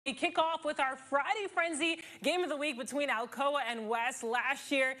We kick off with our Friday Frenzy game of the week between Alcoa and West.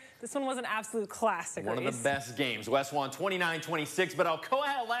 Last year, this one was an absolute classic. One of the best games. West won 29-26, but Alcoa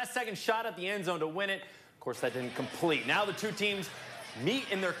had a last-second shot at the end zone to win it. Of course, that didn't complete. Now the two teams meet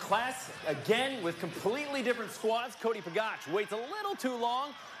in their class again with completely different squads. Cody Pagach waits a little too long,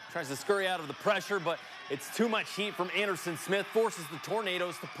 tries to scurry out of the pressure, but it's too much heat from Anderson Smith, forces the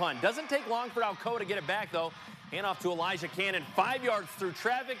Tornadoes to punt. Doesn't take long for Alcoa to get it back, though. Handoff to Elijah Cannon, 5 yards through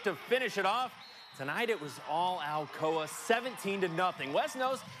traffic to finish it off. Tonight it was all Alcoa, 17-0. West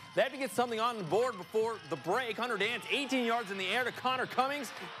knows they have to get something on the board before the break. Hunter Dance, 18 yards in the air to Connor Cummings.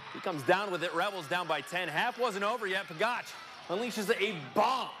 He comes down with it. Rebels down by 10. Half wasn't over yet. Pagach unleashes a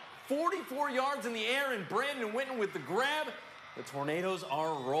bomb. 44 yards in the air, and Brandon Witten with the grab. The Tornadoes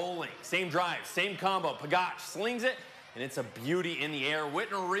are rolling. Same drive, same combo. Pagach slings it, and it's a beauty in the air.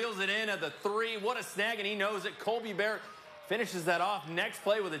 Whitner reels it in at the 3. What a snag, and he knows it. Colby Barrett finishes that off. Next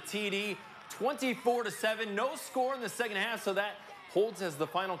play with a TD, 24-7. No score in the second half, so that holds as the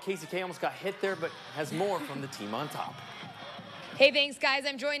final. Casey K almost got hit there, but has more from the team on top. Hey, thanks, guys.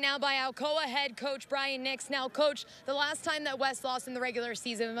 I'm joined now by Alcoa head coach Brian Nix. Now, coach, the last time that West lost in the regular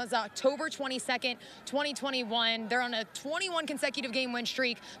season was October 22nd, 2021. They're on a 21 consecutive game win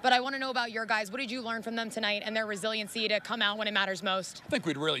streak, but I want to know about your guys. What did you learn from them tonight and their resiliency to come out when it matters most? I think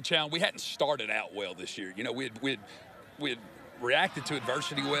we'd really challenged. We hadn't started out well this year. You know, we'd reacted to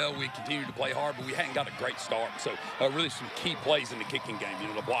adversity well. We continued to play hard, but we hadn't got a great start. So really some key plays in the kicking game. You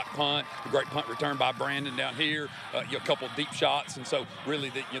know, the block punt, the great punt return by Brandon down here, a couple of deep shots. And so really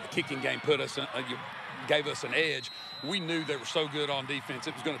the kicking game put us, gave us an edge. We knew they were so good on defense,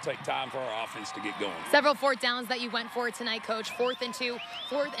 it was going to take time for our offense to get going. Several fourth downs that you went for tonight, Coach. 4th and 2,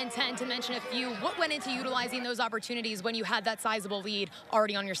 4th and 10, to mention a few. What went into utilizing those opportunities when you had that sizable lead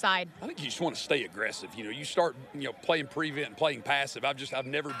already on your side? I think you just want to stay aggressive. You know, you start, playing prevent and playing passive. I've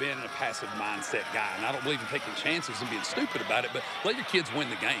never been a passive mindset guy, and I don't believe in taking chances and being stupid about it, but let your kids win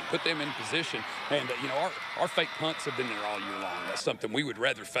the game. Put them in position, and, our fake punts have been there all year long. That's something we would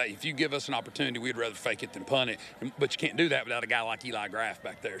rather fake. If you give us an opportunity, we'd rather fake it than punt it, but you can't do that without a guy like Eli Graff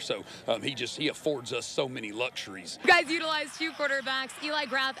back there. So he affords us so many luxuries. You guys utilize 2 quarterbacks, Eli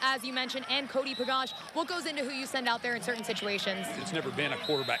Graff, as you mentioned, and Cody Pagach. What goes into who you send out there in certain situations? It's never been a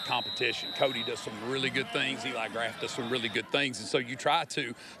quarterback competition. Cody does some really good things. Eli Graff does some really good things. And so you try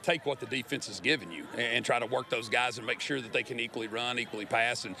to take what the defense has given you and try to work those guys and make sure that they can equally run, equally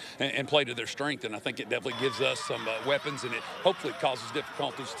pass, and play to their strength. And I think it definitely gives us some weapons, and it hopefully causes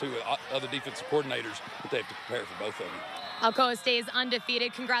difficulties to other defensive coordinators that they have to prepare for both of them. Alcoa stays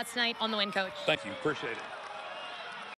undefeated. Congrats tonight on the win, Coach. Thank you. Appreciate it.